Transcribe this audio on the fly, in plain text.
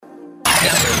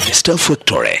Star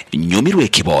Factory nyumirwe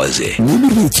kiboze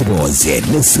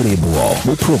neserebuo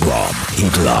mu program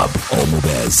Hit Club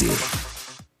omubezi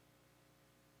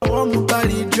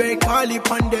Omubali Drake Harley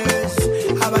Pandes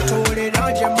have I told it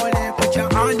out your money put your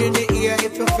hand in the ear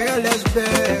if you feel less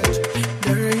bad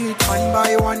there hit one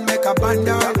by one make a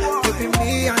banda if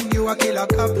me and you a kill a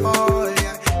couple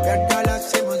that dollar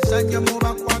Simmons and you move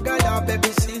a quagala baby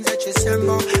since that you send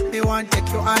me want take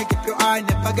your eye keep your eye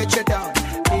never get you down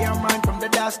be a man from the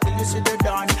dust till you see the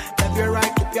dawn love your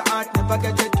right keep your heart never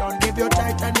get it done give your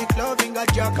Titanic loving a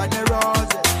jack and a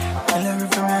rose I love you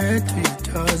from my head to your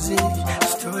toesies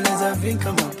Stole as I think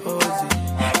I'm a posy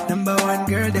Number one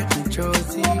girl that me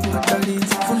chose What a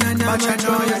links But you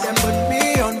know you them put me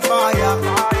on fire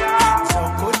So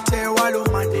good tell all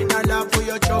woman in a love for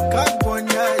your choke and one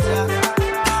yaza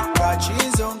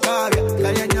Watching on carry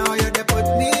Girl you know you them put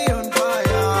me on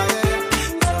fire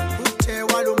So good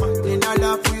tell all woman in a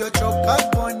love for your choke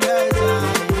and one yaza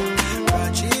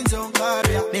Watching on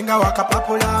carry Ninga waka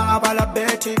papula abala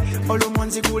beti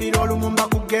Olumonzi kulira olumumba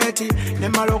ku geti ne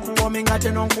maloku wominga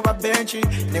teno nkuba benchi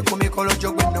ne kumikolo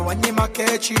jogwendo wanyima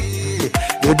kechi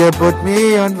You dey put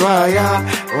me on fire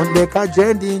on the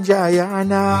kajendi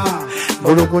njayana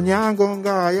Olukunyango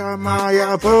ngaya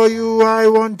maya for you I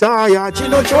won't tire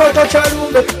chino choto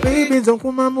charumbe bibi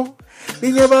nzonkumamu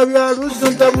binyeba bya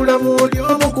ruzo ntabulamu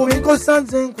olyomu kubiko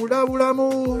sanze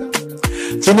nkulabulamu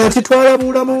chino chitwala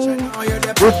bulamu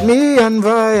put me on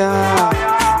fire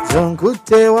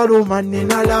Zonkute walumani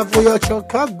na lavu yo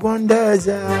choka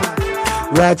gwondeza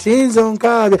Rachinzo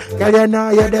nkabe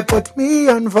Kalyana ya de put me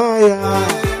on fire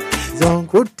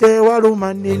Zonkute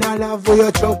walumani na lavu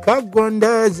yo choka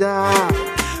gwondeza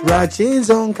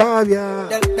Rachinzo nkabe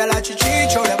Dala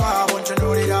chichicho le babo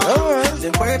nchenurira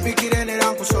Zinkwe pikirene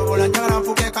ranku sobola Nyara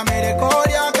mfuke kamere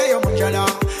kodi yake yo munjala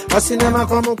Asinema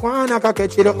kwa mukwana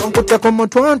kakechiro Onkute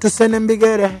kumutwantu sene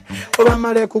mbigere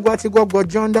Obamale kugwati gogo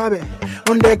jondabe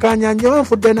Ondekanya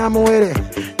nyofu dena muere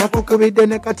Nakukubide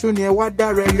nekatuni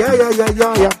wadare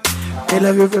Yeah I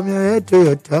love you from your head to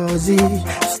your toesies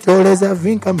Stole as I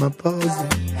think I'm a posy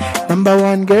Number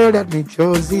one girl that me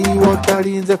chose What a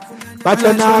linze But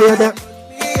you know you're the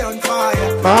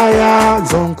Fire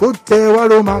Zonkute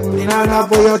waluma Nana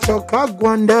boyo choka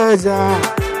gwandeza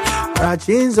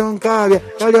Rachinzo nkabya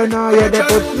You know you're the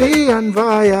put me on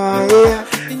fire Yeah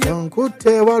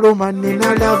Zonkute waluma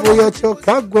Nina love yo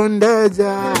choka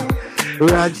gwandeza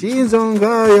Rachinzo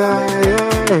nkabya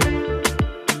Yeah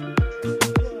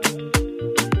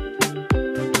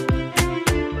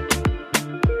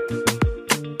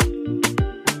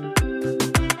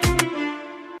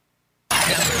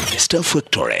Star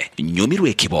Factory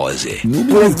nyumirwe kiboze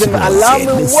allow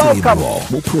me welcome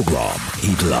mu program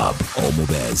Hit Club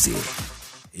omubezi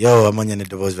Yo, amanya ne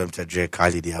Davos Vamta Drake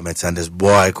Harley the Ahmed Sanders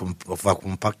boy kufa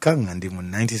kumpakanga ndi mu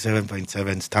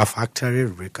 97.7 Star Factory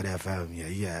Record FM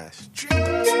yes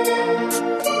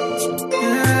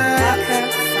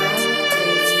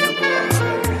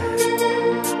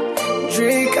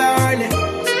Drake Harley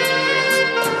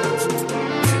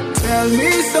Tell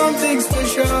me something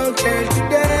special girl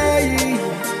today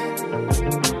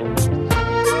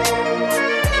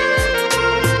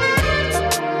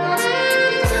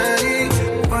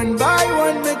One by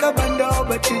one make a bando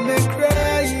but you make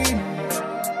crying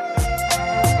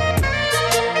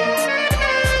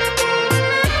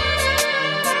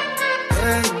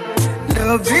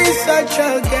Love is such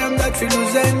a game that we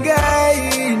lose and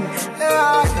gain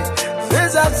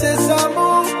Says I say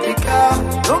some pika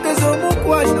Longezo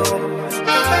mukwano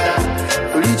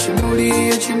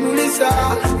Ulichimuli chimulisa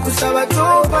Kusaba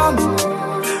tobamu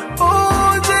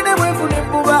Zene mwefune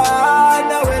mbuba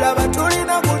Nawela batuli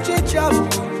na kuchichamu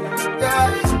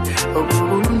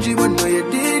Obulungi wano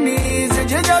yedini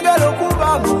Zejenjagalo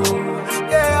kubamu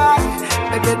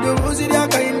Ekedubuzi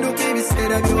lyakainduka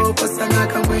ebiseera by'okosa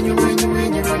kamwenyu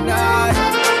rondani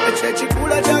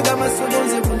Ekyekikula kyaga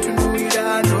masomoze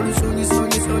kuntunuulira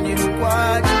n'olusunyi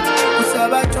lukwati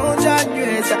Kusaba tonja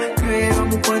nyweza nywera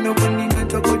mukwano gunina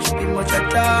toko kipimo kya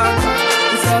ttanga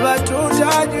Kusaba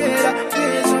tonja nyweza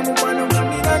mukwano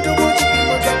gunina toko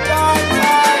kipimo kya ttanga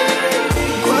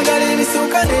Nkwagala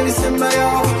ebisooka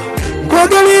n'ebisembayo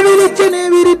Nkwagala ebirijja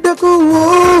n'ebiriddako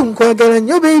Nkwagala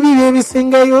nnyo baby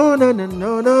byebisingayo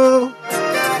no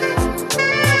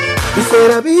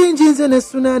Biseera bingi nze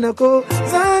nesunanako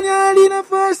Zani alina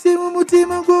fasi mu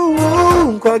mutima gwo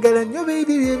Nkwagala nnyo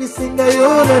baby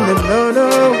byebisingayo no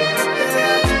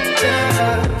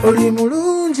Oli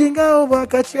mulungi gao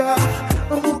bwakatya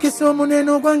omukisa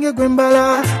omunene ogwange gwembala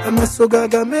amaso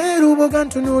gagameeru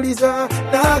bogantunuliza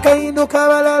n'akayindo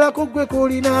kabalala kugwe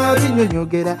kulina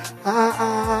binyonyogera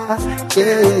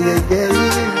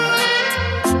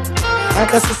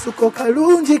akasusuko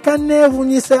kalungi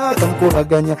kanneewunyisa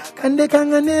kankubaganya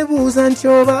kandekanga neebuuza nti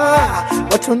oba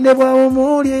watondebwawo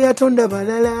muuli eyatonda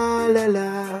balalala.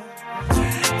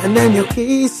 And then your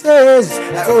kisses,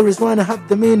 I always wanna have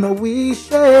them in my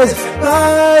wishes.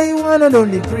 My one and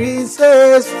only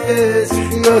princess, yes,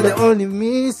 you're the only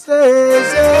missus.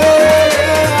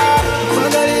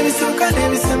 Kwagala ebisuka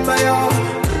n'ebisemba yo,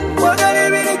 kwagala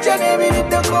ebiricha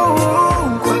n'ebiriddako,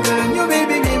 kwagala nnyo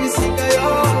baby n'ebisingayo.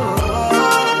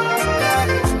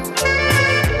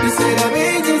 Biseera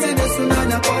bingi nze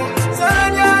nesunanako,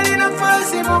 saanyali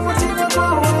nafasi mu mutima gwo,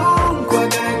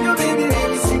 kwagala nnyo baby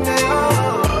n'ebisingayo.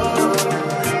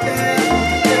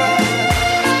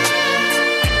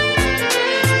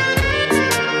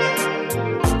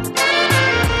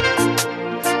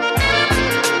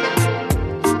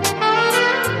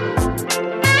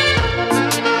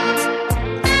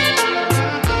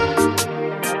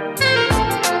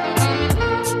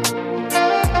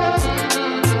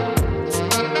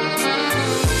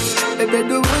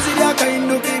 Bedubuzi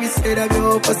lyakainduka ebiseera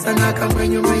by'okosa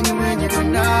n'akamwenyu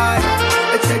naye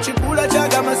ekyekikula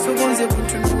ky'agamasogo nze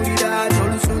kuntunuulira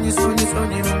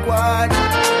n'olusunyisunyi mukwano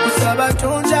kusaba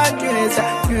tonjanyweza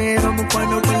nywera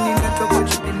omukwano gwennina toko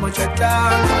kipimo kya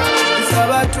ttano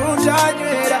kusaba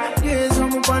tonjanywera nyweza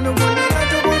omukwano gwennina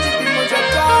toko kipimo kya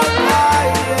ttano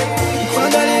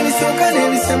nkwagala ebisooka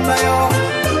n'ebisembayo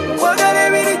nkwagala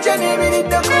ebirijja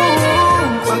n'ebiriddako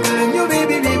nkwagala nnyo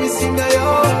bibi byebisingayo.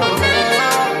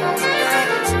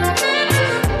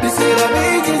 Biseera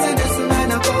bingi nze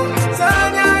nesunanako,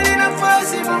 saanyali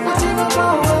nafasi mu mutima gwo,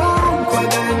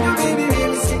 nkwagala nnyo bibi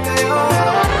byebisingayo.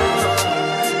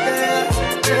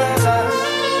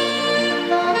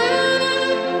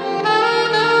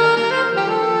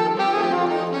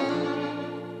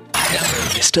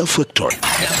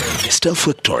 Star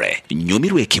Factory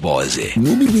nyumirwa ekiboze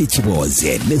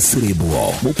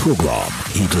n'esiribuo mu program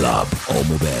Hit Lab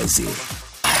Omubezi.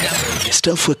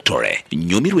 Star Factory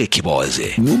nyumirwa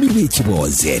ekiboze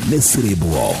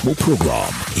n'esiribuo mu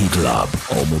program Hit Lab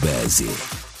Omubezi.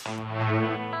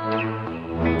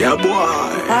 Yeah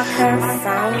boy,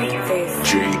 J.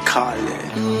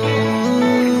 Khaled.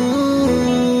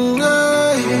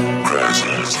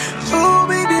 Oh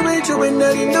baby wetu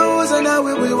wendali ndoza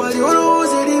nawe bwe wali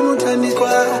olowooza eri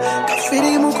mutandikwa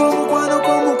kafirimu k'omukwano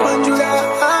k'omukwanjula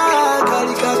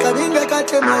kali kakabinga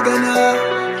katemagana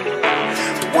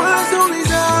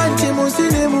wasuubiza nti munsi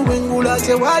ne mu bwengula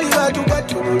tewali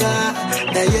batugatula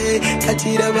naye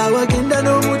katiraba wagenda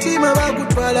n'omutima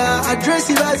bakutwala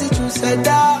adresi bazikyusa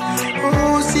dda.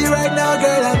 See right now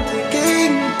girl I'm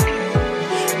thinking,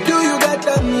 do you got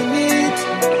a minute?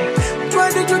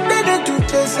 Twende tudede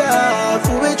tutesa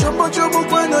fuwe chombo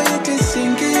chomukwano yeti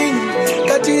sinking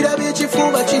katiraba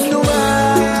ekifuba kinuma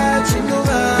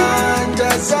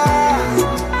ntaza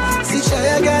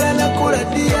sikyayagala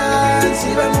nakuladia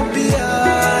nsiba mupia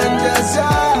ntaza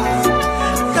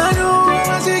kano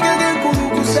mazigage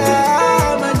nkulukusa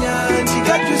manya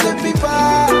nkikajuze pipa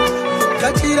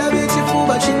katiraba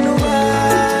ekifuba kinuma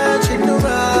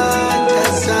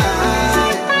ntaza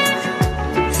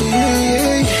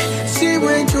si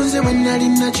bwentunze bwe nali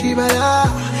nakibala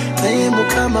naye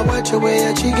mukama bwatyo bwe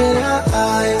yakigera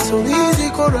ensobi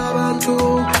zikolwa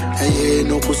abantu naye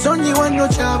n'okusonyiwa nno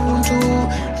kya buntu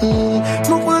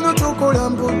mukwano tukola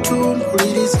mbutu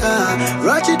mpuliriza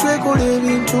lwaki twekola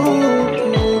ebintu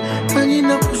manyi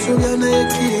nakusobya naye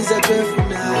kkiriza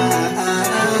twefuna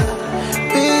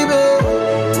bibe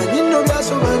manyi nno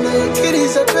byasoba naye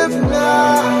kkiriza twefuna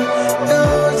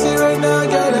zero now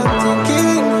girl I'm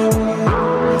thinking,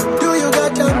 do you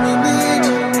got a minute?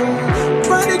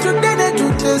 Twende tudede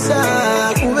tutesa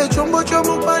kuwe chombo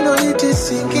chomukwano yiti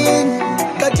sinking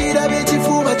katiraba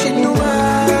ekifuba kinuma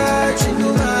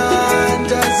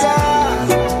ntaza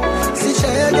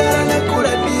sikyayagala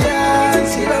nakuladia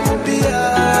nsiba mupia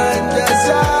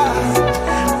ntaza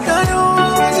kano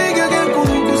mazigage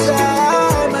nkulukusa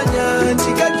manya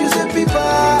nkikajuze pipa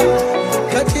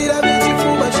katiraba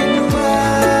ekifuba kinuma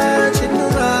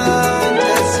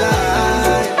ntaza.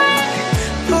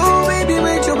 Oh baby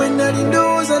wetu bwe nali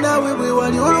ndowooza nawe bwe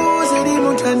wali olowooza eri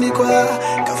mutandikwa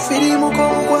kafirimu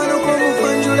k'omukwano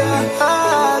k'omukwanjula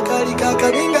kali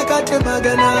kakabinga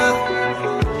katemagana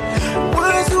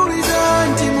wasuubiza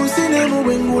nti munsi ne mu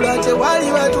bwengula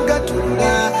tewali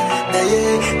batugatula naye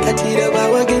katiraba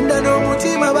wagenda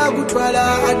n'omutima bagutwala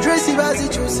adresi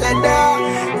bazikyusa dda.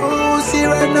 See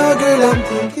right now girl I'm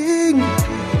thinking,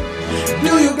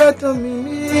 Do you got a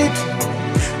minute?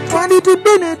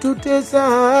 Twanditudde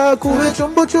tutesa kuba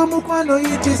chombo ky'omukwano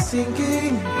it is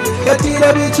sinking.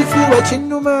 Yatira byekifuba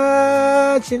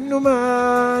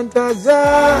kinnuma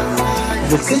ntaza.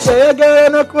 Sikyayagala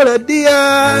nakola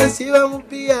ddiya siba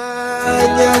mupia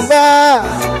nyamba.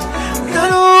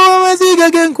 Kano amaziga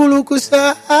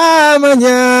genkulukusa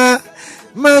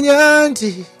manya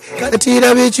nti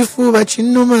katira byekifuba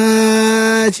kinnuma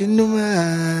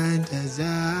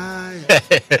ntaza.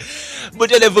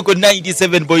 Mutelevu ku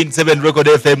 97.7 Record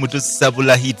FM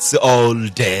tusabula hits all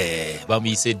day.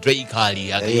 Bamise Drake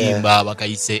Kali akayimba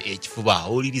bakayise ekifuba.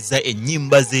 Oliriza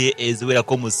ennyimba ze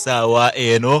eziwerako mu ssaawa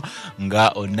eno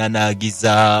nga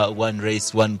onanagiza One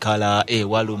Race One Color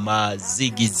waluma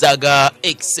zigizaga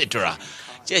etc.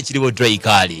 Kye kiriwo Drake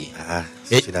Kali.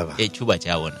 Ekifuba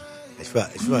kyawona.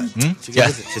 Ekifuba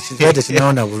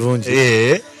kinaona bulungi.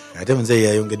 Ate munze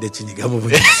yayongedde kinyiga mu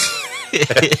bungi.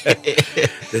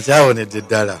 Tekyawonedde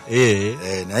ddala.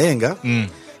 Naye nga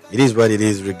it is what it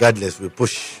is, regardless we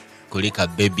push. Kulika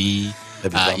baby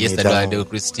yesterday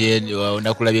Christian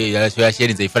onakulabye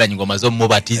yasherinze ifananyi ngoma zo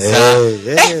mubatiza.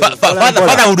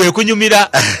 Fana udwe kunyumira.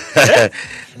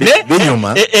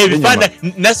 Binyuma ebifana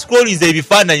na scrolling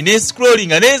ebifananyi ne scrolling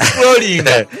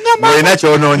ngama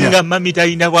kyononya ngama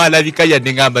mitayina kwalabika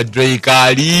yadde ngamba Drake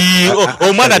Ali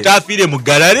omwana tafire mu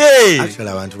galare. Actually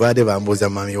abantu bade bambuza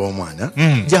mami w'omwana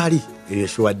jali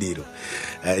yeshuwa diro.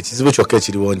 Ekizibu kyokka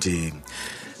ekiriwo nti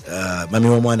mami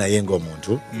w'omwana yenga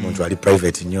omuntu ali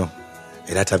private nnyo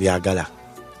era tabyagala.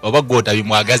 Oba gota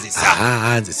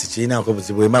bimwagazisa. Nze sikiinaako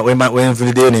buzibu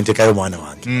wenvuliddeyo nentekayo mwana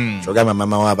wange. Kyogamba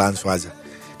mama we abanswaza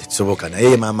tekisoboka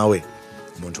naye mama we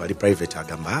omuntu ali private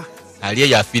agamba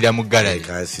ali yafiira mu galari.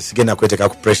 Sigenda kweteka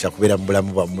ku pressure kubeera mu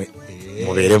bulamu bwammwe.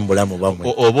 Mubeere mu bulamu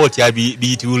bwammwe. Oba otya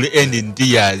it will end in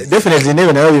tears. Definitely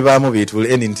never bibaamu it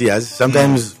will end in tears.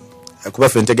 Sometimes kuba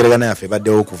ffe entegeragana yaffe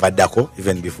ebaddewo okuvaddako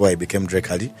even before I became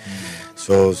Drake Ali.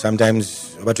 So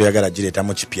sometimes oba toyagala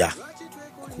gireetamu kipya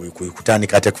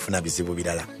kutandika ate kufuna bizibu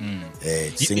birala.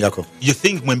 Kisingako. You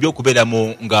think mwembi okubeera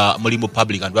nga muli mu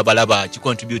public and babalaba ki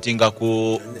contributing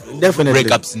ku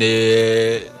breakups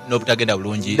n'obutagenda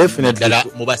bulungi ddala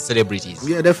mu ba celebrities?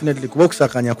 Yeah, definitely. Kuba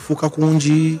okusakanya kufuuka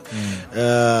kungi.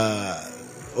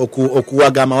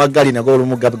 Okuwaga amawagali nago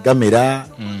olumu gamera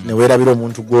neweerabira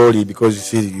omuntu gw'oli because you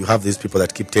see you have these people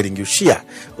that keep telling you shia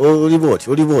oli boti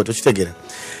okitegera.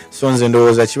 So nze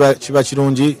ndowooza kiba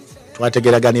kirungi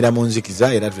twategeraganira mu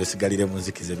nzikiza era twesigalire mu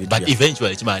nzikiza ebintu. But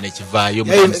eventually kimana nekivaayo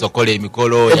musokola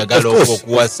emikolo yagala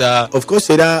okuwasa. Of course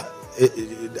era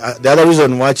the other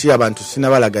reason why abantu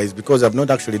sinabalaga is because I've not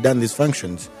actually done these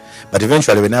functions. But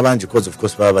eventually when abanji because of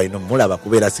course baba ino mulaba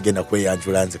kubeera sigenda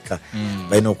kweyanjula nzeka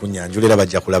balina okunyanjulira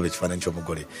bajja kulaba ekifaananyi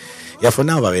ky'omugole. Yeah, for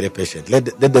now babeere patient.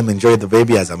 Let them enjoy the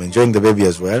baby as I'm enjoying the baby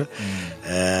as well.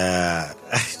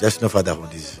 Just no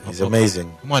fatherhood is amazing.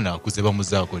 Mwana akuze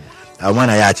bamuzaako.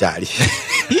 Omwana yakyali.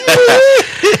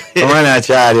 Omwana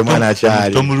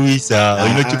akyali. Tomuluisa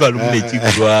olina kibalu mu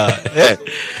ekigwa.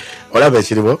 Olaba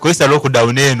ekiriwo. Kwesa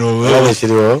lockdown eno. Olaba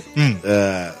ekiriwo.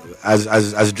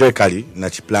 As Drake Ali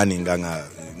nachi planning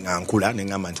nga nkula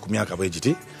nengamba nti ku myaka bwe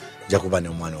giti nja kuba ne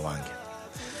omwana wange.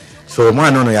 So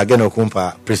omwana ono yagenda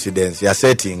okumpa presidency ya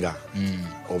settinga.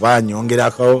 Oba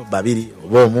nyongerako babiri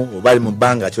oba omu oba ali mu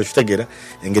bbanga kyo kitegera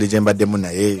engeri gye mbaddemu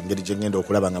naye engeri gye ngenda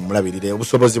okulaba nga mulabirire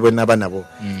obusobozi bwe naba nabo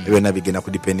ebyo bigenda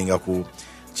ku dependinga ku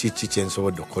kiki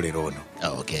kyensobodde okukolera ono.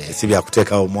 Okay. Si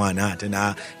byakuteekawo omwana ate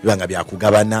bibanga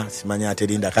byakugabana simanya ate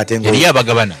linda kate ngo eri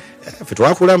abagabana ffe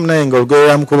twakulamu naye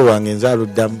ng'olugerera mukulu wange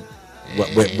nzaaluddamu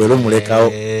bwe lumulekawo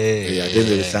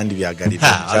agenze ebisandi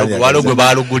byagalira walo gwe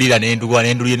baalugulira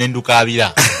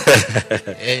n'endukaabira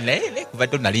naye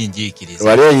kubadde nali njiikiriza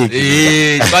wali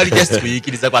oyiikiriza twali just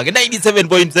kuyiikiriza kwange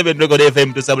 97.7 Record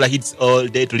FM tusabula hits all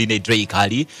day tulina Drake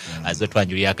Ali azo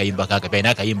twanjulira akayimba kakapya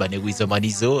n'akayimba ne Wizo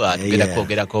Manizo tugenda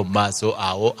kwogerako mu maaso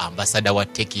awo ambassador wa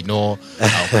Tekino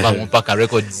okuva mu Mpaka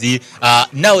Records.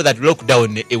 Now that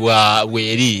lockdown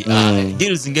weeri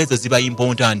deals ngezo ziba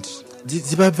important.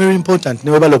 Ziba very important.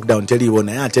 Never lockdown teriwo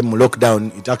naye ate mu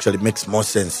lockdown it actually makes more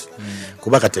sense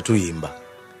kuba katuyimba.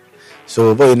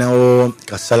 So boy nawo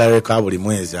ka salary ka buli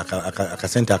mwezi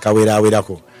akasente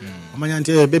akaweerawerako omanya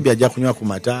nti baby ajja kunywa ku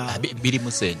mata biri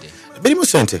mu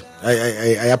sente.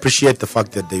 I appreciate the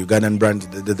fact that the Ugandan brand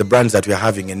the brands that we are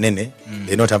having in Nene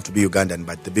they don't have to be Ugandan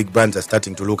but the big brands are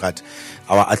starting to look at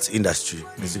our arts industry.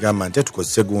 Nzigamba nti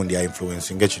tukozese gundi ya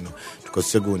influencing kino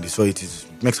tukozese gundi so it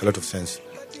makes a lot of sense.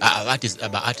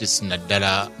 Artists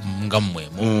naddala ngammwe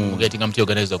mugetinga muti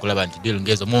organize okulaba nti deal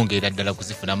ngezo mwongera ddala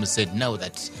kuzifuna mu said now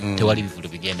that tewali bivulu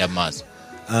bigenda maaso.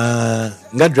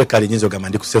 Nga Drake Ali nyinzo gamba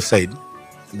ndi ku safe side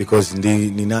because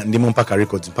ndi mpaka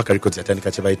records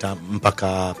yatandika chebaita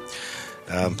mpaka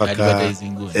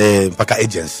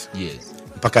agents. Yes.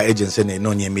 Mpaka agency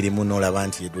nenonya emirimu n'olaba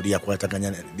nti eduli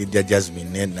yakwataganya Lydia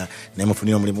Jasmine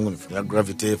nemufunira omulimu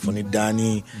Gravity funi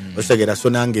Dani okitegera so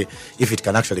nange if it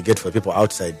can actually get for people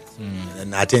outside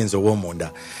natenze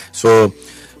ow'omunda so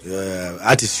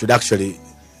artists should actually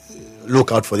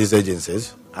look out for these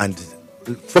agencies and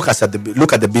focus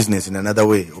look at the business in another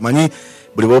way. Omanyi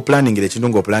buli bo planning ekintu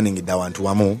ngo planning dawantu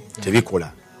wamu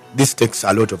tebikola. This takes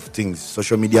a lot of things,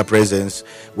 social media presence,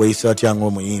 where you start young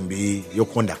omuyimbi, your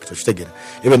conduct,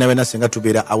 even when I to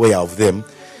be aware of them,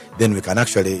 then we can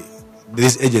actually,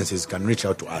 these agencies can reach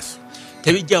out to us.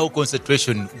 Tebijja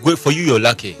concentration for you, you're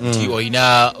lucky.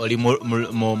 Oina oli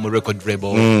mo record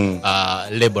label,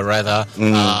 label rather,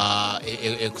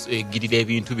 gidide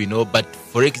ebintu bino, but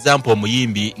for example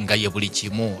muyimbi nga ye buli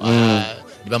kimu.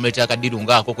 Nibamuleta akadiru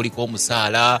ngako kuliko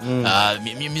omusaala,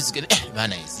 music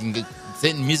bana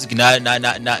music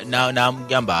na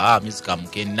mugamba music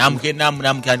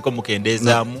namukeni ko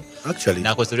mukendezamu actually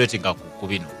na concentrating ku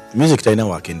bino music taina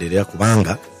wakendelea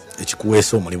kubanga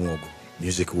ekikuweso omulimu ogwo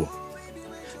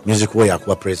music wo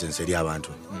yakuwa presence eri abantu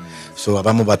so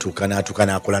abamu batukana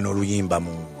akola n'oluyimba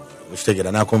mu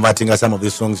okitegera na converting some of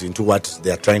these songs into what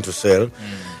they are trying to sell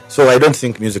so I don't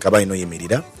think music aba ino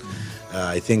yemerira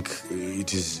I think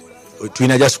it is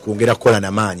tuina just kuongera kola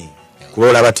na manyi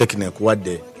kuola aba technique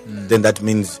wadde then that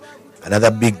means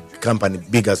another big company,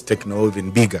 big as Techno,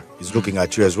 even bigger, is looking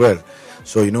at you as well.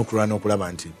 So you know,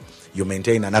 you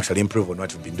maintain and actually improve on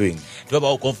what you've been doing. Talk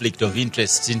about conflict of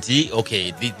interest.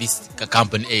 Okay, this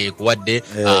company, what they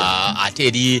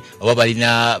atedi,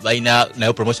 baina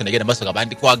na promotion again. Maso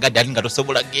kabandi kwa gadi alinga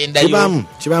tosobola agenda yo.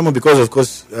 Chibamu because of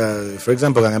course, for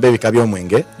example, kangabe bikabyo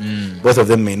mwenge, both of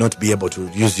them may not be able to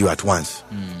use you at once.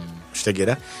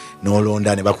 Shitegera, no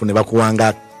londa ne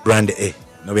bakuwanga brand A.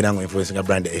 No binango influencing a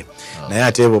brand A. Na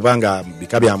ate bobanga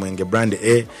bikabya mwenge brand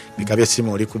A, bikabya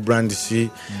simu oli ku brand C,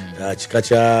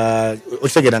 chikacha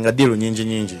okitegera nga deal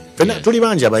nyingi. Pena tuli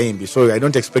banja abayimbi, so I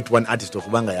don't expect one artist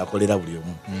okubanga yakolera buli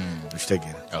omu.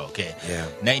 Okitegera. Okay. Yeah.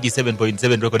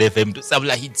 97.7 Record FM to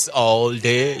Sabula hits all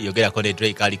day. Yogera kone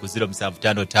Drake ali ku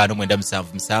 0755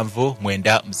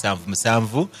 mwenda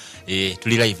msanvu.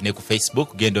 Tuli live ne ku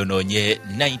Facebook gendo nonye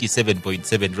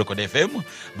 97.7 Record FM.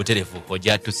 Buterefu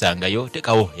oja tusangayo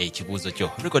tekawo ekibuzo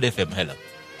kyo. Record FM hello.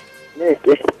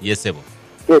 Yes ebo.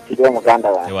 Kiriwo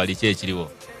muganda wa. Ewali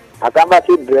kiriwo. Agamba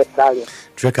ti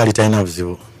Drake ali taina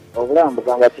buzibu. Obulamu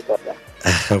bugamba kikoda.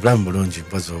 Obulamu bulungi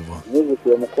mpozi obwo. Music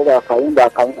yomukulu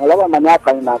akayimba olaba manya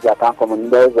akayimba atanko mu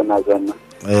nyimbo zonna zonna.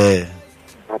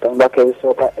 Atamba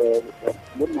kebisoka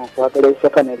bonna kwagala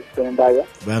ebisoka n'ebisembayo.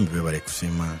 Bambi bwe bali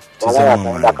kusima.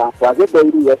 Wala kampwaze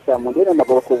beiri yasa mundene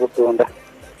magoko butunda.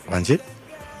 Wanje?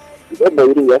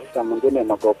 Beiri yasa mundene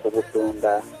magoko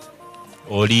butunda.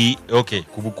 Oli okay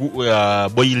kubuku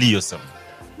boili yasa.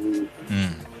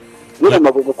 Yule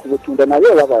magoko kubutunda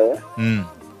nayo baba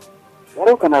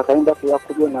Waro kana akaenda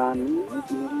kuyakuja nani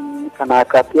kana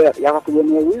akapia yakakuja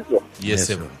ni wizo. Yes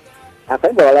sir.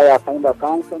 Akaenda wala yakaenda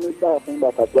kanso nita akaenda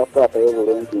akapia kwa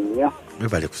bulungi nnyo.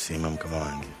 Bali kusima mukama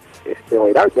wange. So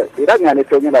ira ngane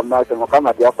tonyera maso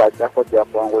mukama yakwa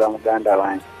kwangula muganda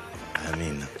wange.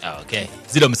 Amina. Okay.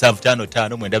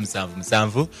 0755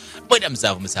 mwenda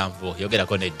msanvu yogera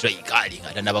kone Drake ali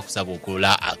atanda bakusaba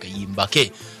okula akayimba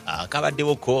ke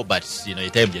kabaddewo ko but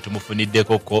time je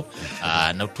tumufuniddeko ko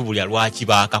na tubulya lwaki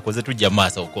bakakoze tujja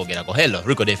masa okogera ko hello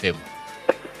Record FM.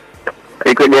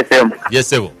 Yes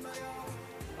sebo.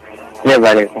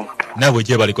 Yebaleko. Nabo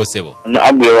je baliko sebo. Na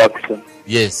abu wakso.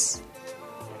 Yes.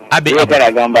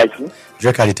 Agamba ki?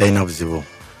 Drake ali taina buzibu.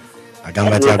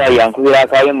 Agamba ati yankubira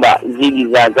akayimba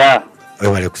zigizaga.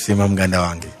 Webale kusima muganda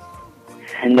wange.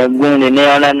 Nagune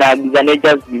neona nagiza ne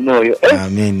just binoyo.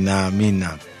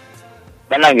 Amina.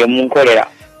 Banange munkolera.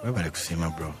 Webale kusima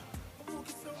bro.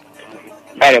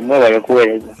 Bale mwebale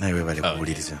kuweleza. Naye webale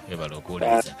kuwuliriza.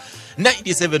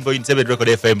 97.7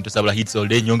 Record FM to Sabula hits all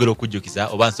day nyongero kujukiza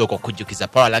obansoko kujukiza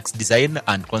Parallax Design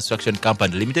and Construction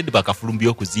Company Limited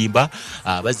bakafulumbyo kuzimba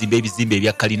bazimba ebizimbe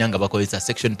ebya kalina nga bakozesa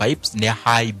section pipes ne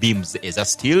high beams eza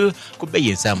steel kubeyi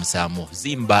ensamu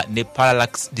zimba ne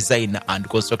Parallax Design and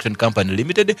Construction Company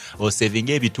Limited o saving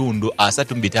ebitundu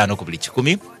 35 ku buli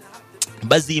 10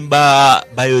 bazimba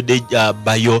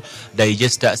bio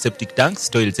digester septic tanks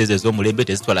toilets ezomulembe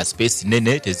tezitwala space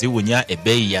nene teziwunya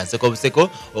ebeyi yanseko buseko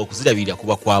okuzirabirira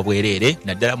kuba kwa bwerere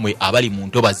naddala mwe abali mu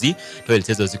ntobazi toilets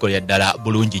ezo zikolera ddala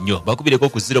bulungi nnyo bakubireko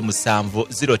ku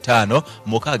 0705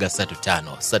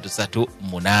 635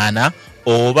 338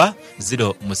 oba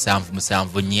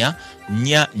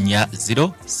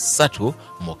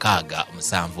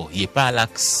 0774-440-376 ye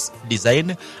Parallax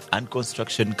Design and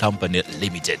Construction Company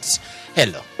Limited.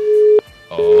 Hello.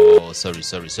 Oh, sorry.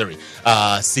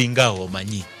 Singa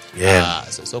omanyi. Yeah.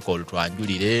 So call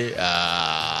twanjulire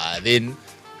then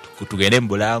tugende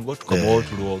mbulango tukomo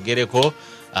tulwogereko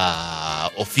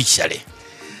officially.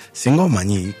 Singa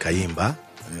omanyi Kayimba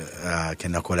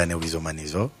kenakola ne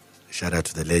Wizomanizo. Shout out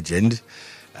to the legend.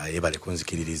 Yebale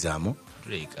kunzikiririzamo.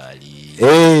 Drake Ali.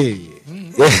 Hey.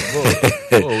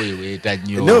 Wait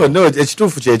tanyo. No,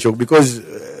 ekituufu kyekyo because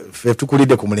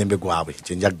tukulidde ku mulembe gwabwe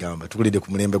kyenja gamba tukulidde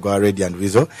ku mulembe gwa Red and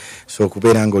Wizo, so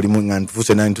kubeera nga olimu nga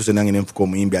ntuse nange nenfuka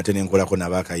omuyimbi ate nenkolako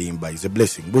nabakayimba is a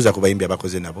blessing. Buuza ku bayimbi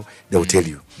abakoze nabo, they will tell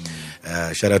you.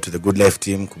 Shout out to the Good Life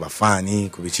team, ku bafaani,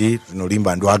 ku biki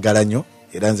nolimba ndwagala nnyo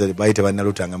era nze bayite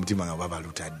bannalutanga mutima nga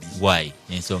babalutaddi. Why?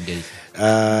 Ensonga eki?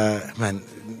 Man,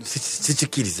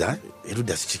 sichikiriza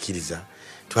erudda sichikiriza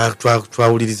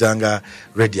twawulirizanga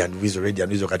Radio and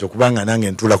Wizo kati okubanga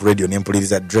nange ntula ku radio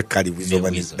nempuliriza Drake Kali Wizo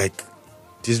like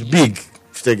it is big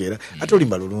tutegeera ate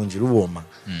olimba lulungi luwooma.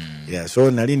 Yeah,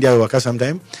 so nalindi awo waka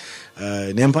sometime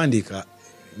nempandika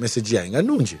message yange nga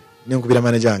nungi nenkubira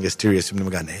manager wange serious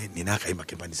mnimugana nina akayimba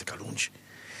kempandize kalungi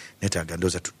netaga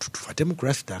ndoza tufate mu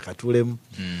craft akatulemu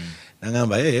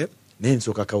nangamba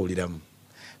nensoka kawuliramu.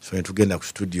 So netugenda ku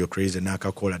studio Crazy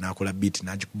nakola beat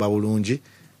najikuba bulungi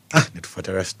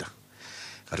netufata rasta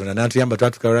katonda natuyamba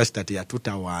twatuka rasta ati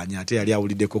yatutawaanya ate yali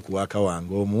awuliddeko ku waka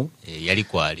wange omu yali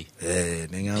kwali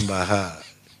nengamba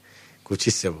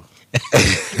kukisebo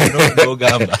no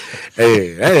gamba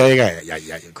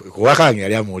ku waka wange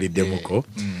yali amuwuliddemuko.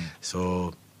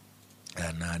 So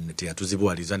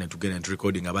teyatuzibuwaliza netugenda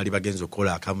neturecording abali bagenza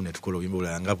okukola akamu netukola obuyimba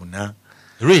bulala nga buna.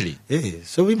 Really?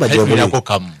 So bimba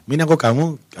minako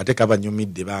kamu ate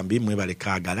kabanyumidde bambi mwebale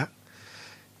kaagala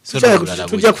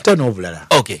tujja kutana obulala.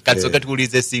 Okay, kati soka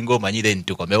tukulize singo manyire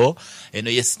ntukomewo eno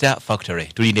ye Star Factory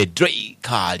tulinde Dre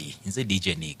Kali nze DJ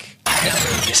Nick.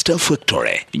 Star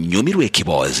Factory nyumirwe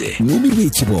ekiboze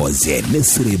ne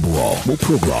Cerebro mu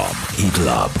program Hit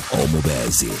Club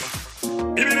Omubezi.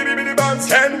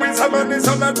 Ten with some money,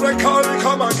 so that record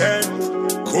come again.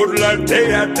 Good life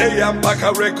day and back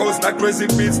a records, not crazy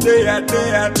beats day and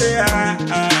day.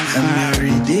 I'm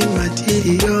reading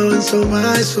material, so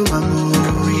much more.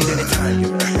 I'm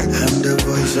the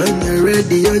voice on the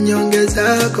radio,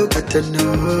 nyongeza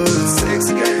kokatano.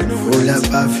 Full of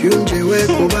perfume,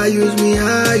 Jeweko, use me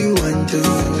how you want to.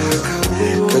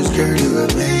 Cause girl, you're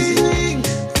amazing.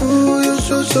 Oh,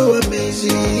 you're so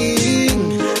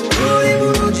amazing. Oh,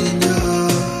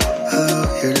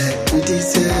 you're like pretty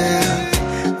sad.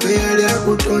 Where I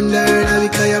could wonder, I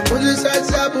can't put this as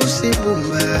a pussy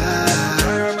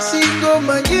boomer. Single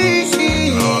money,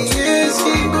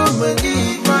 single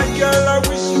money. My girl, I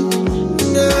wish you.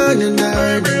 No, you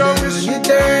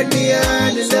turn me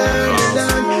on,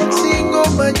 single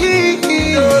money,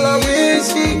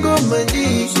 single money.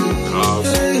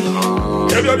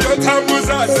 Give up your time, was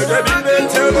I said, I didn't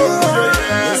tell them.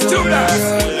 Let's do that.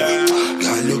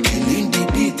 Girl, you killing the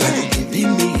beat, and you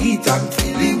giving me heat, I'm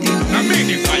feeling the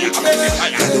heat. Girl, you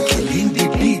killing the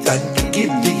beat, and you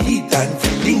give the heat, and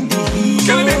feeling the heat.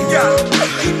 Killing it, girl.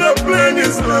 The plane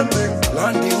is landing.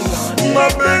 My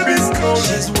baby's coming.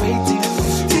 She's waiting.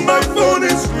 My phone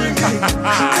is ringing. I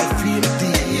feel the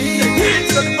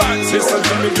heat. Listen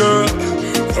to me, girl.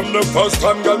 From the first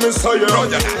time, girl, me saw you.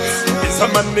 It's a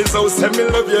man, this house, and me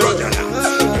love you.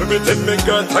 Everything me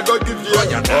girl, I go give you.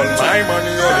 All my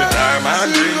money, all the time,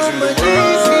 and dreams in the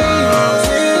world.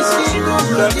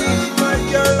 My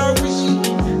girl, I wish you.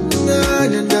 Baby, I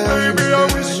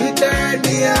wish you. Turn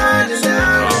me on,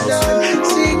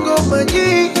 single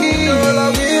money,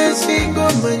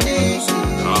 single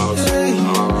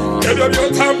money. Get up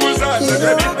your time, was I said, I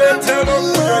didn't tell them.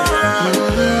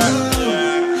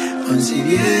 Si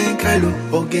bien Kalu,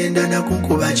 Ogenda na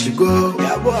kunkuba chigo.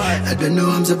 I don't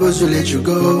know I'm supposed to let you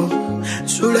go.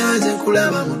 Sulaze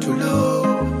kulaba mutulo.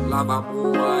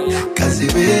 Kazi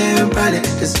bempale,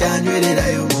 tesyanywelera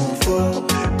yo mufo.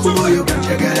 Kumoyo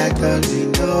kuchagala tell me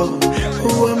no.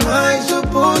 Who am I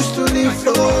supposed to live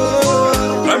for?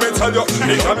 Let me tell you,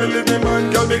 me can believe me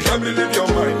mind, girl, me can believe your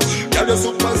mind. Girl, you're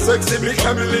super sexy, me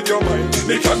can believe your mind.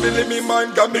 Me can believe me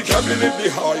mind, girl, me can believe the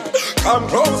hype. Come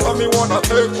close and me wanna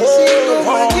take hold. Single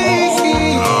money,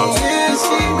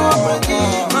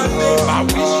 My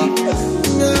wish.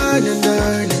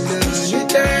 you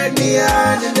turn me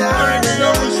on,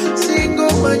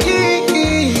 single money,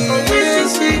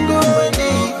 single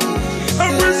money.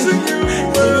 I'm wishing you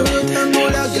well.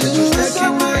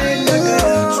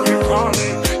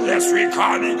 Yes, we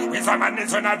call it with a man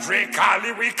is on a Drake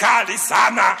Kali, we call it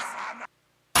Sana.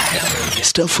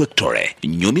 Star Factory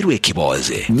nyumirwa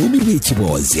ekiboze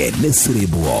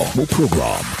n'esiribuo mu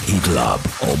program Club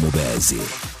Omubezi.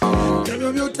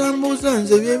 Ebyo byotambuza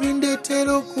nze bye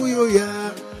bindeetera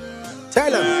okuyoya.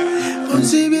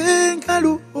 Onzibye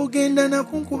nkalu ogenda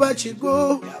nakunkuba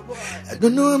kigo. I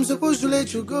don't know I'm supposed to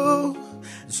let you go.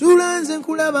 Nsula nze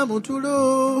nkulaba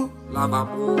mutulo.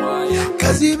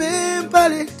 Kazibe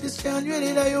mpale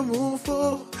tesyanywererayo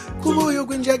mufo. Kuba oyo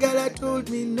gwe njagala told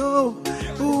me no.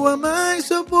 Who am I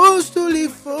supposed to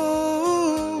live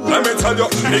for? Let me tell you,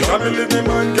 me can believe me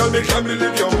mind, girl, me can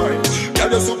believe your mind.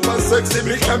 Girl, you're super sexy,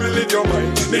 me can believe your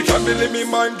mind. Me can believe me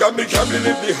mind, girl, me can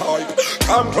believe the hype.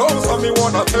 Come close and me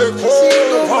wanna take over.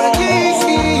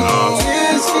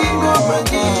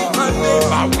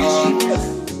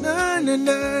 Na na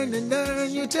na na,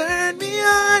 you turn me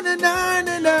on, na na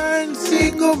na na,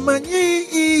 single money,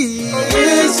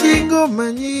 single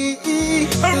money.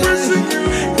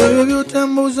 Ebyo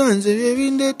tambuza nze bye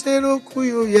bindeetera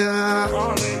okuyoya.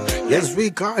 Yes,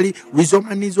 we call it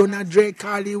Rizomanizo na Drake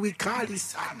Kali, we call it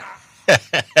Sana.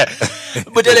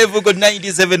 Butelevu ko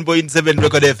 97.7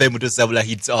 Record FM tusabula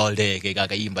hits all day ke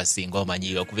kakayimba singo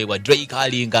manyiyo kuvewa Drake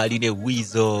Kali ngali ne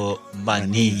Wizo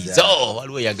Manizo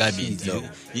waliwo yagambye nti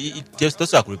just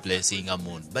also replacing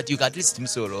Amun but you at least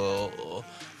msolo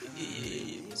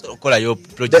kola yo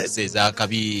projects za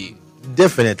kabi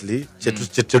definitely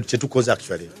chetukoza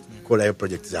actually kola yo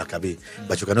projects za kabi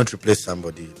but you cannot replace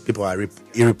somebody. People are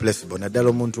irreplaceable.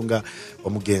 Nadalo muntu nga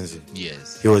omugenzi.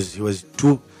 Yes, he was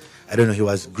too, I don't know, he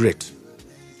was great.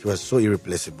 He was so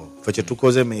irreplaceable. For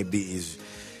chetukoze maybe is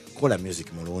kola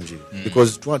music mulungi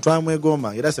because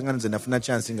twamwegoma era sangana nafuna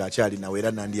chance nga achali na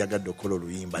wera nandi yagadde kola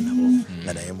luyimba nabo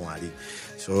nga naye mwali.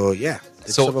 So yeah,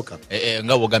 it's so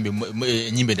nga wogambi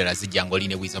nyimbe ndala zijjango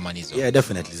line Wizo Manizo. Yeah,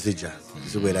 definitely zija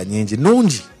ziwera nyingi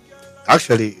nungi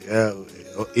actually.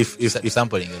 If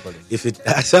sampling if it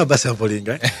sampling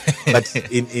right? But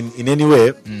in any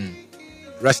way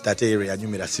Rasta area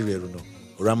nyumira siwe runo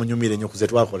uramu nyumire nyo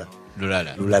kuzetwakola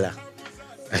lulala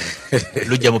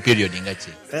lujja mu period ngachi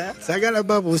sagala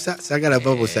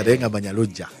babusa renga manya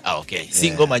lujja. Okay,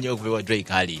 singo manyo kuvewa Drake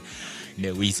Kali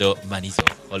ne Wizo Manizo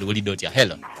oluli dot ya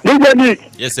hello Nijeni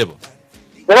yes ebo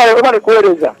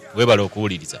webale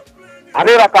okuwuliriza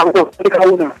abera kango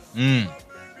kauna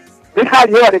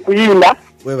Nikali yale kuyimba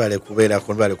webale kubeera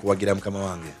ko bale kuwagira mukama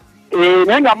wange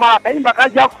nenga mama kayimba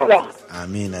kaja kola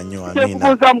amina nyo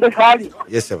amina kuza mbe hali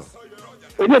yes ebo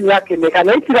enye yake meka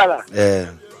na ikirala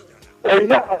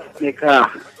ina meka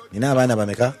nina abana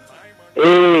bameka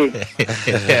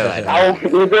au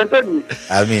nzentoni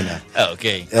amina.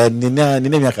 Okay, nina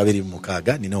myaka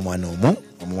 26 nina omwana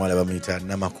omuwala bamuyita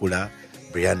Namakula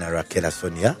Brianna Rakela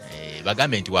Sonia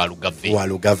bagambe nti walugave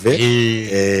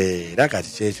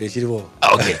rakati checho ekiriwo.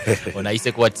 Okay,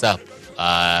 onaise ku WhatsApp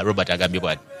Robert agambye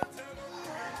bwati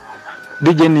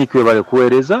DJ Nick webale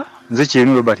kuweereza nze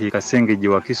kirinu Robert Kasengeje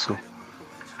wa Kiso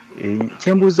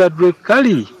kyembuza Drake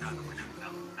Kali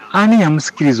ani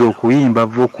yamusikiriza okuyimba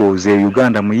vocals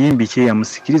Uganda muyimbi kye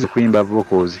yamusikiriza okuyimba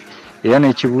vocals era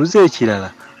n'ekibuuzo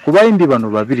ekirala ku bayimbi bano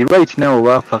babiri right now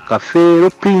bafa Kafero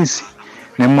Prince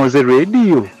ne Moze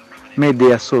Radio made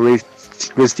their soul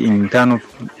rest in eternal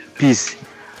peace.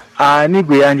 Ani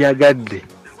gwe yandyagadde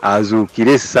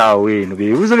azuukire essaawa eno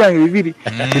byebuuzo byange bibiri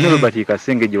bino Robert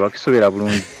Kasengeje wakisobera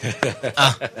bulungi.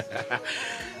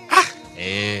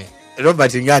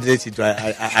 Robert ngate ekintu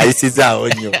ayisizaawo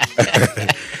nnyo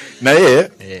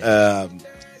naye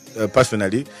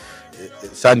personally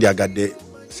sandyagadde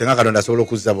senga Katonda asobola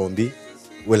okuzza bombi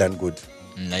well and good.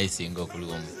 Nice ingo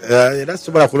kulumba that's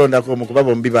sobola kulonda ko mukuba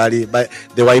bombi bali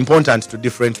they were important to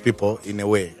different people in a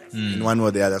way in one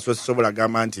or the other. So sobola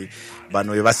gamba nti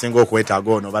bano yebasenga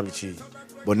okwetaaga ono babichi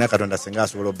bonna Katonda senga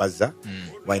asobola bazza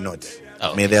why not.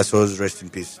 May their souls rest in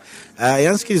peace.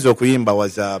 Yanskiriza okuyimba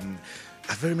was a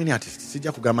very many artists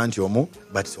sijja kugamba nti omu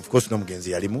but of course no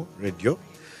mugenzi yalimu radio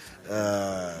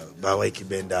ba Waiki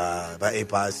Benda ba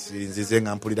Epas nzize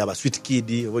nga mpulira ba Sweet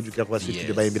Kid obojukira kwa Sweet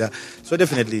Kid bayimbira. So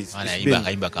definitely it's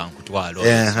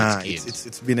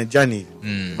been a journey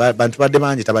bantu badde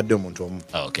bangi tabadde omuntu omu.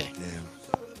 Okay,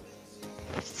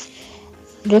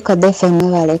 Record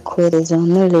FM wale kuweereza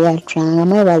onoli yatranga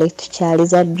mwebale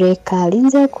tukyaliza Drake Kali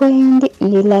nze kwendi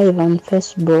ndi live on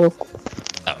Facebook.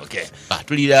 Okay,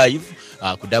 tuli live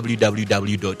ku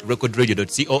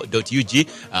www.recordradio.co.ug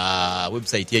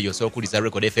website eyo osokuliza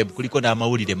Record FM kuliko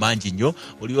n'amawulire mangi nnyo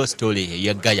oliwo story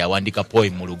ya Gaya awandika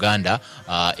poem mu Luganda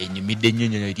enyumidde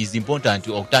nnyo. It is important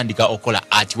okutandika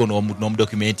okola art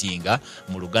n'omudocumentinga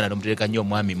mu Luganda n'omutereka nnyo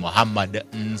omwami Muhammad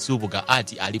Nsubuga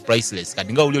art ali priceless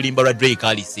kati nga oli olimba lwa Drake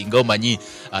ali singa omanyi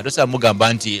tosa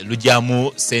mugamba nti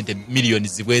lujamu sente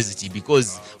millions zibweziti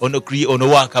because ono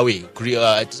waka we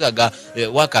tusaga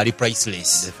waka ali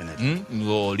priceless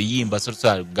oliyimba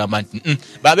sosa gamba nti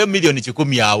babe million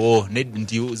 10 awo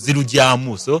nti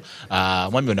zirujamu so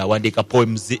mwami ono awandika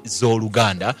poems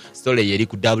z'Oluganda story yeri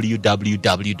ku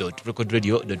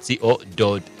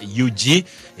www.recordradio.co.ug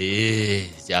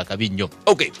kyakabi nnyo.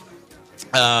 Okay.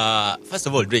 First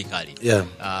of all, Drake Ali. Yeah.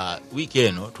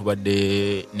 Weekend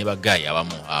tubadde ne bagaya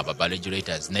abamu aba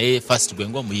regulators naye first gwe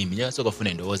ngo muyimbi nja soka funa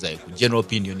endowooza ku general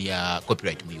opinion ya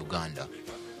copyright mu Uganda.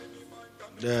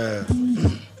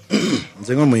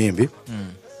 Nze ngo muyimbi.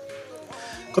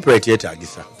 Copyright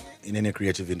yetaagisa in any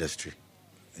creative industry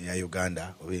ya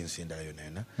Uganda oba ensinda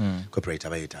yonna copyright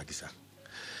aba yetaagisa.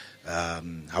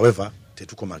 However,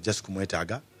 tetukoma just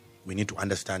kumwetaaga, we need to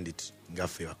understand it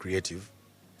ngaffe wa creative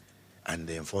and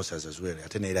the enforcers as well.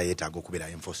 Ate neera yetaaga okubeera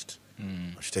enforced.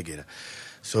 Okitegeera.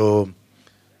 So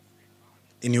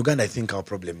in Uganda I think our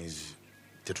problem is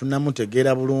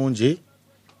tetunamutegeera bulungi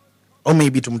or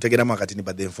maybe tumutegeeramu akatini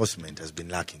but the enforcement has been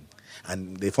lacking.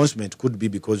 And the enforcement could be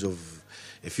because of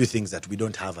a few things that we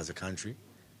don't have as a country.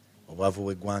 Obwavu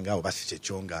w'eggwanga oba si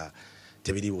kyekyo nga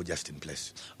tebiriwo just in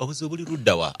place. Obuzibu buli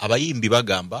luddawa abayimbi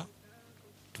bagamba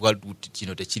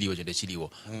kino tekiriwo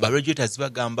ba regulators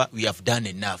bagamba we have done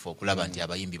enough okulaba nti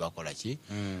abayimbi bakola ki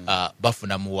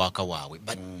bafuna mu waka waabwe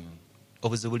but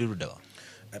obuzibu buli luddawa.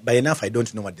 By enough I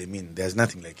don't know what they mean. There's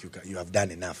nothing like you have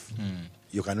done enough.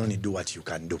 You can only do what you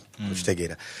can do.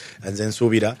 Okitegeera. And then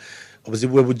suubira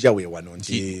obuzibu bwe bujja weewano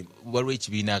nti waliwo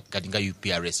ekibiina kati nga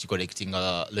UPRS collecting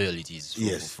loyalties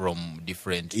from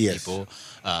different people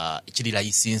kiri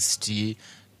licensed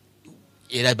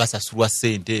era basasulwa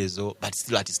sente ezo but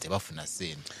still artists tebafuna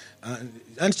sente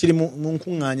anti kiri mu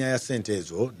nkuŋŋaanya ya sente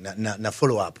ezo na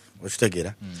follow up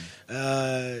okitegeera.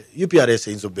 UPRS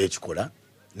eyinza obba ekikola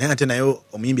naye ate nayo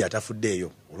omuyimbi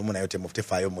atafuddeeyo olumu nayo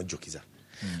temufaayo mujjukiza.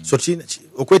 So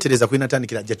okwetereza kulina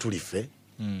tandikira gye tuliffe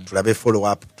tulabe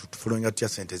follow up tufollowinga tutya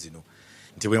sente zino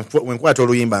nti wenkwata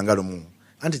oluyimba nga lumu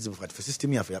anti zibufati fe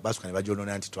system yaffe basukka ne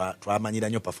bajonoona nti twamanyira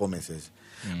nnyo performances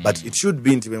but it should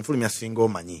be nti wenfulumya singa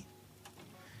omanyi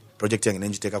project yange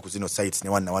nenjiteeka ku zino sites ne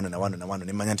wano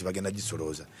nemanya nti bagenda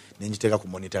gisolooza nenjiteeka ku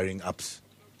monitoring apps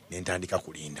nentandika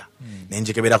kulinda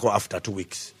nenjikeberako after 2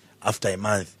 weeks after a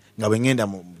month nga bwengenda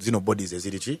mu zino bodies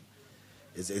eziri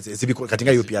kati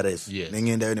nga UPRS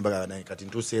nengendayo nebaga kati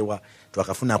ntuseewa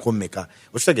twakafunako mmeka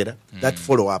okitegeera that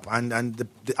follow up and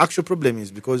the actual problem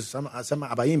is because some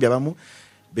abayimbi abamu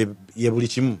ye buli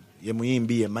kimu ye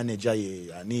muyimbi ye manager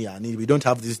ye ani we don't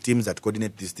have these teams that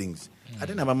coordinate these things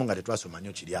ate nabamu nga tetwasoma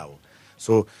nnyo kiri awo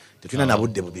so tetulina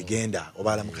nabudde bubigenda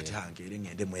obaala mu kati hange era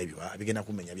ngende mu ebyo bigenda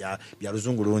kumenya bya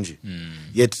luzungu lungi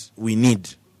yet we need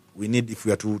if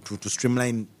we are to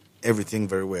streamline everything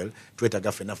very well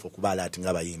twetaaga ffenna ffe okubaala ati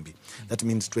ng'abayimbi. That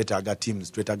means twetaaga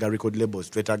teams, twetaaga record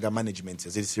labels, twetaaga managements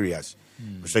eziri serious.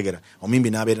 Okitegeera omuyimbi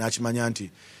n'abeera n'akimanya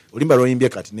nti olimba lw'oyimbye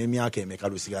kati n'emyaka emeka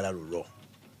lusigala lulwo.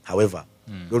 However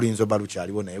luluyinza oba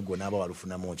lukyaliwo naye gwe n'aba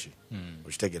walufunamu ki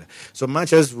okitegeera. So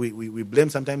much as we blame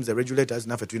sometimes the regulators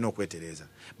naffe tulina okwetereeza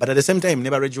but at the same time ne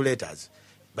ba regulators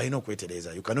balina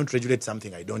okwetereeza. You cannot regulate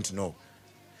something I don't know.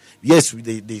 Yes,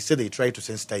 they say they try to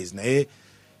sensitize naye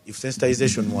if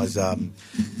sensitization was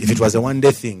if it was a one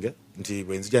day thing nti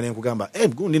bwenzija nenkugamba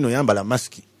gundi no yambala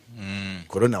maski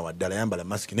corona waddala yambala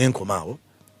maski nenkomaawo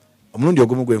omulundi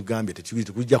ogumu gwe nkugambye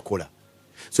tekujja kukola.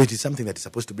 So it is something that is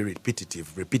supposed to be repetitive.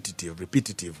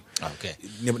 Okay.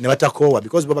 Ne batakoowa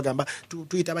because babagamba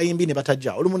tuyita bayimbi ne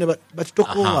batajja olumu ne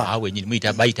batokoowa awe nyini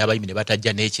muyita bayita abayimbi ne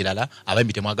batajja n'ekirala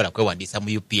abayimbi temwagala kwewandiisa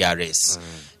mu UPRS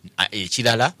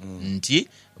ekirala nti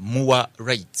muwa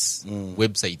rights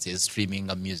websites is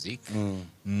streaming music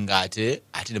ngate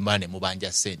ate ne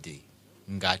mubanja sente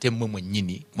ngate mmwe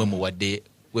mwennyini mwe muwadde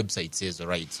websites ezo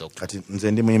rights kati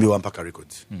nze ndi muyimbi wa Mpaka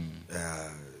Records.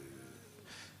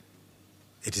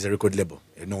 It is a record label,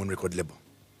 a known record label.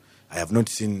 I have not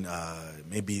seen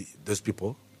maybe those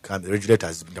people come, the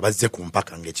regulators bazze ku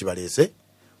Mpaka ng'ekibaleese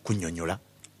kunnyonnyola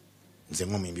nze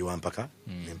ng'omuyimbi wa Mpaka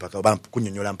Mpaka oba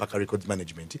kunnyonnyola Mpaka Records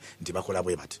management nti bakola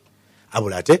bwe bati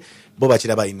abula ate bo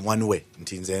bakiraba in one way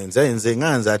nti nze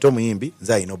nganza ate omuyimbi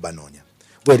nze ayina obbanoonya.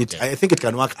 Well, I think it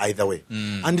can work either way.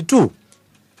 And two,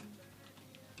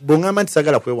 bw'ongamba nti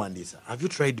sagala kwewandiisa, have you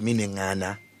tried me ne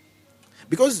ŋŋaana?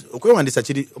 because okwewandisa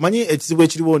kiri omanyi ekizibu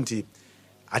ekiriwo nti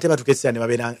ate batukesera ne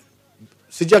babeera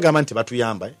sijagamba nti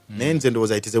batuyamba naye nze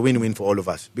ndowooza it is a win-win for all of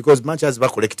us because much as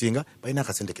bacollectinga balina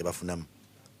akasente ke bafunamu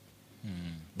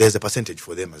there's a percentage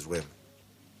for them as well.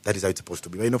 That is how it's supposed to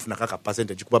be. Balina ofuna kaka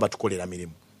percentage kuba batukolera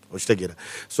mirimu okitegeera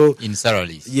so in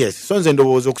salaries. Yes, so nze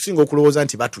ndowooza okusinga okulowooza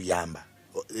nti batuyamba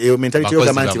mentality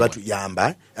yogamba nti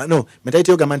batuyamba no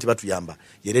mentality yogamba nti batuyamba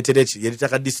yeretera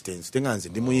ka distance tenga nze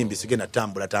ndi muyimbi sigenda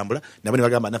tambula nabo ne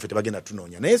bagamba naffe tebagenda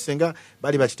tunoonya naye senga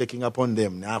bali bakitaking upon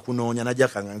them nakunoonya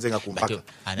najjakanga nze nga kumpaka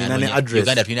nina ne address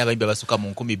Uganda tulina abayimbi abasuka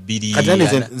mu 2,000 kati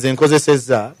nze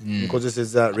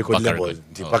nkozesezza record label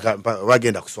nti mpaka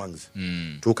bagenda ku Swans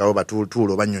tuukawo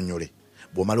batuulo bannyonnyole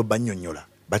bw'omala obbannyonnyola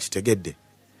bakitegedde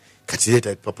kati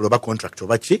leeta papulo ba contract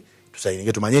oba ki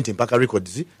tusayinge tumanye nti mpaka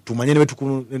records tumanye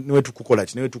newe tukukola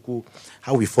ki newe tuku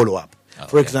how we follow up.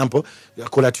 For example,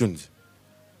 Cola Tunes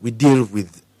we deal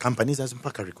with companies as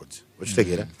mpaka records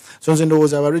okitegeera so nze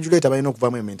ndowooza aba regulator balina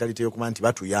okuvaamu mentality yokuba nti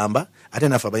batuyamba ate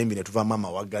naffe abayimbi ne tuvaamu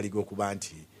amawaggali g'okuba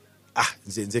nti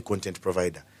nze content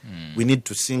provider we need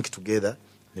to sync together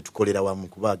ne tukolera wamu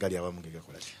kuba agali awamu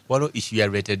gegakola waliwo issue ya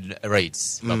rated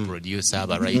rights baproducer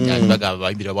abawriter bagamba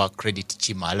abayimbi ba credit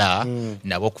kimala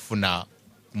nabo okufuna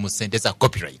mu sente za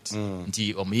copyright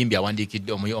nti omuyimbi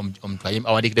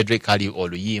awandikidde Drake Kali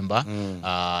oluyimba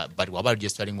but waba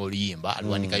registering oluyimba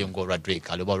aluwandikayo ng'olwa Drake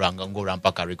Kali oba olwanga ng'olwa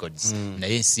Mpaka Records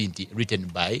naye si nti written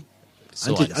by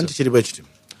so anti kiri bwe kiti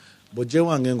bojje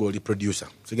wange ng'oli producer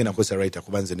sigenda kukozesa writer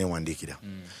kuba nze newandiikira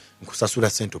nkusasula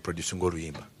sente oproduce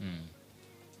ng'oluyimba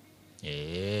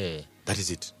that is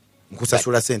it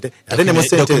nkusasula sente ate ne mu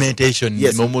sente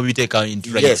documentation mubiteeka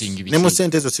into writing ne mu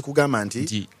sente ezo sikugamba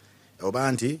nti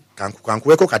oba nti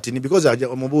kankuweko katini because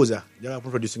omubuuza jala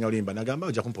producing oluyimba nagamba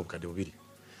ojja kumpa obukadde bubiri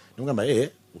nimugamba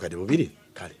obukadde bubiri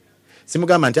kale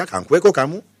simugamba nti akankuweko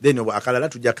kamu then akalala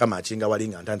tujja kama achinga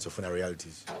walinga ntandise ofuna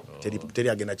royalties teri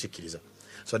agenda kikkiriza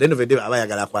so at the end of the day aba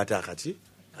yagala akwata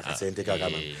akasente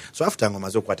kakama so after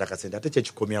ngomaze okukwata akasente ate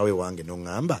kyekikomyawo ewange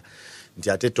noŋŋamba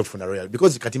nti ate tofuna royal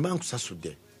because kati mba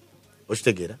nkusasudde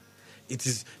okitegeera it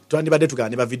is twandibadde tugana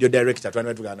ne ba video director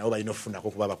twandibadde tugana nabo balina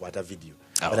okufunako kuba bakwata video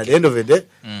but at the end of the day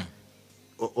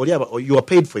you are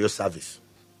paid for your service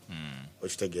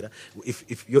okitegeera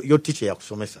if your teacher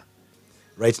yakusomesa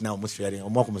right now musfaring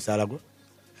omwaka omusaala gwo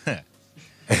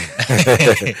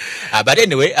but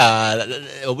anyway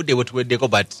obudde bwetuweddeko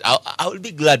but I will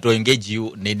be glad to engage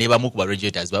you ne bamu ku ba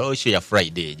regulators but also ya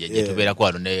Friday je tubeerako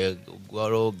wano ne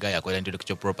gwalo guy akola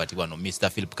intellectual property wano Mr.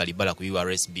 Philip Kalibala ku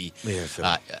URSB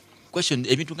question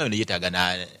ebintu nga bino yetaaga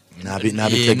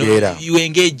nabitegeera you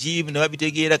engage him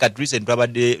nabitegeera kat recent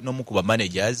babadde nomukuba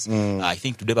managers I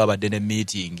think today babadde ne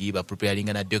meeting ba preparing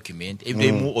a document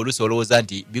ebintu oluso olowooza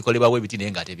nti bikolebwa bwebiti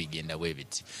naye nga tebigenda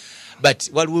bwebiti but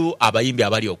waliwo abayimbi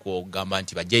abali okugamba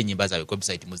nti bajje enyimba zaabwe ku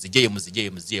website muzije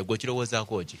gwe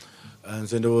kirowoozaako ki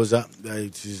nze ndowooza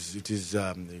it is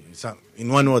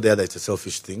in one way or the other it's a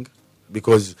selfish thing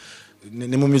because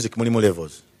ne mu music mulimu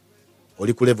levels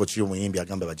oli ku level kiyo muyimbi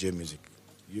agamba bajje music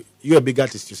you a big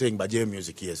artist you saying bajje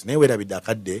music yes naye werabidde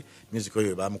akadde music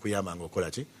oyo bamukuyambanga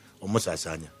okola ki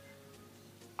omusaasaanya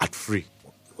at free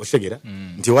okitegeera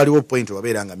nti waliwo point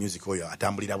wabeeranga music oyo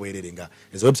atambulira bwerere nga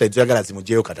ezo website zagala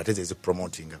zimugyeyo katateze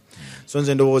zipromotinga so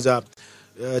nze ndowooza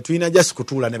tulina just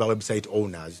kutuula ne ba website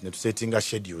owners ne tusettinga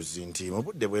schedules nti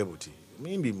mubudde bwe buti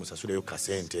muyimbi musasuleyo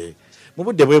kasente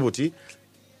mubudde bwe buti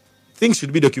things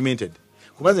should be documented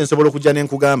kubanze nsobola okujja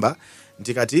nenkugamba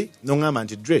nti kati noŋŋamba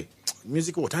nti Dre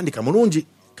music otandika mulungi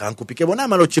kankupike bona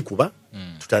amalo kikuba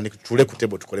tutandika tule ku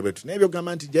table tukole bwetu nebyo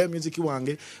gamba nti jayo music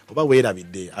wange oba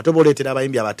weerabidde ate boleetera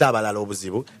abayimbi abata abalala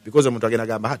obuzibu because omuntu agenda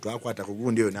gamba twakwata ku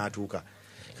gundi oyo n'atuuka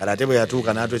kala ate bwe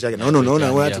yatuuka n'atwekyage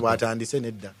no wati watandise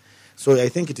nedda so I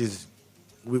think it is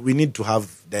we need to have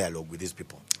dialogue with these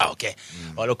people. Okay.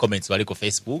 All comments wali ku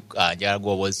Facebook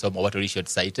njagala was some what really short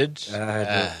sighted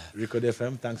Record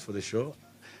FM thanks for the show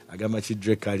agamachi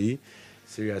Drake Kali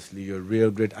seriously you're a real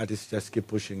great artist just keep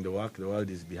pushing the work the world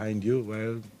is behind you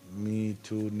well me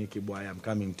too Nicky Boy I'm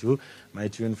coming too my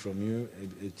tune from you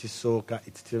Chisoka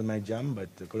it's still my jam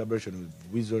but the collaboration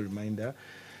with Weasel Reminder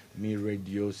me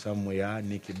radio somewhere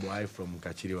Nicky Boy from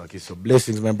Kachiri Wakiso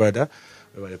blessings my brother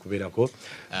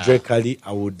Drake Kali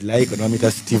I would like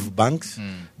Steve Banks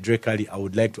Drake Kali I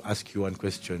would like to ask you one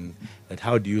question that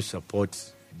how do you support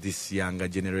this younger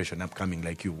generation upcoming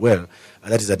like you well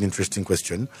that is an interesting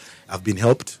question I've been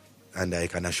helped and I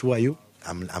can assure you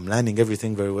I'm learning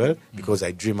everything very well because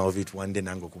I dream of it one day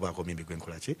nango kubako mimbi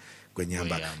kwenkolachi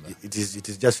kwenyamba it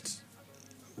is just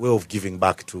way of giving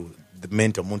back to the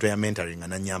mentor omuntu ya mentoring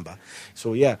ananyamba.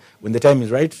 So yeah, when the time is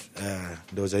right,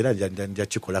 those are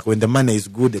chikola. When the money is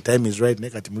good, the time is right.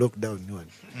 Nekati lockdown no.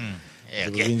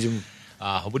 Okay.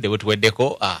 Obudde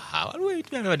bwetuweddeko waliwo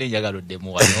ebintu byabadde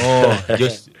njagaloddemu wano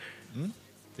just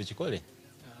tukikole.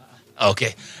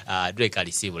 Okay. Drake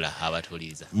Ali Sibula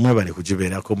abatuliza. Mwebale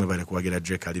kujibeerako, mwebale kuwagira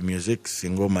Drake Ali Music.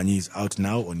 Single Manyi is out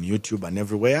now on YouTube and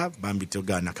everywhere. Bambi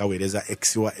toga nakaweereza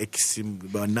X wa X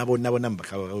nabo namba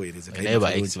kaweereza.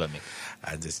 Neba X ba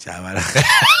meka. Just chabala.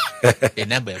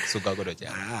 Enamba yakusuka godo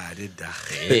cha. Deda.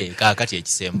 Kakati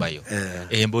ekisembayo.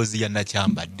 Embozi ya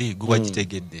nachambadde guba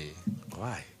kitegedde.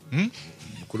 Why?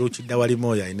 Mukulu kidda wali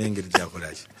moya inengeri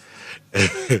jakolachi.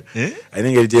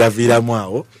 Inengeri yaviiramu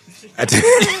awo. Ate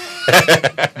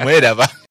Mweraba.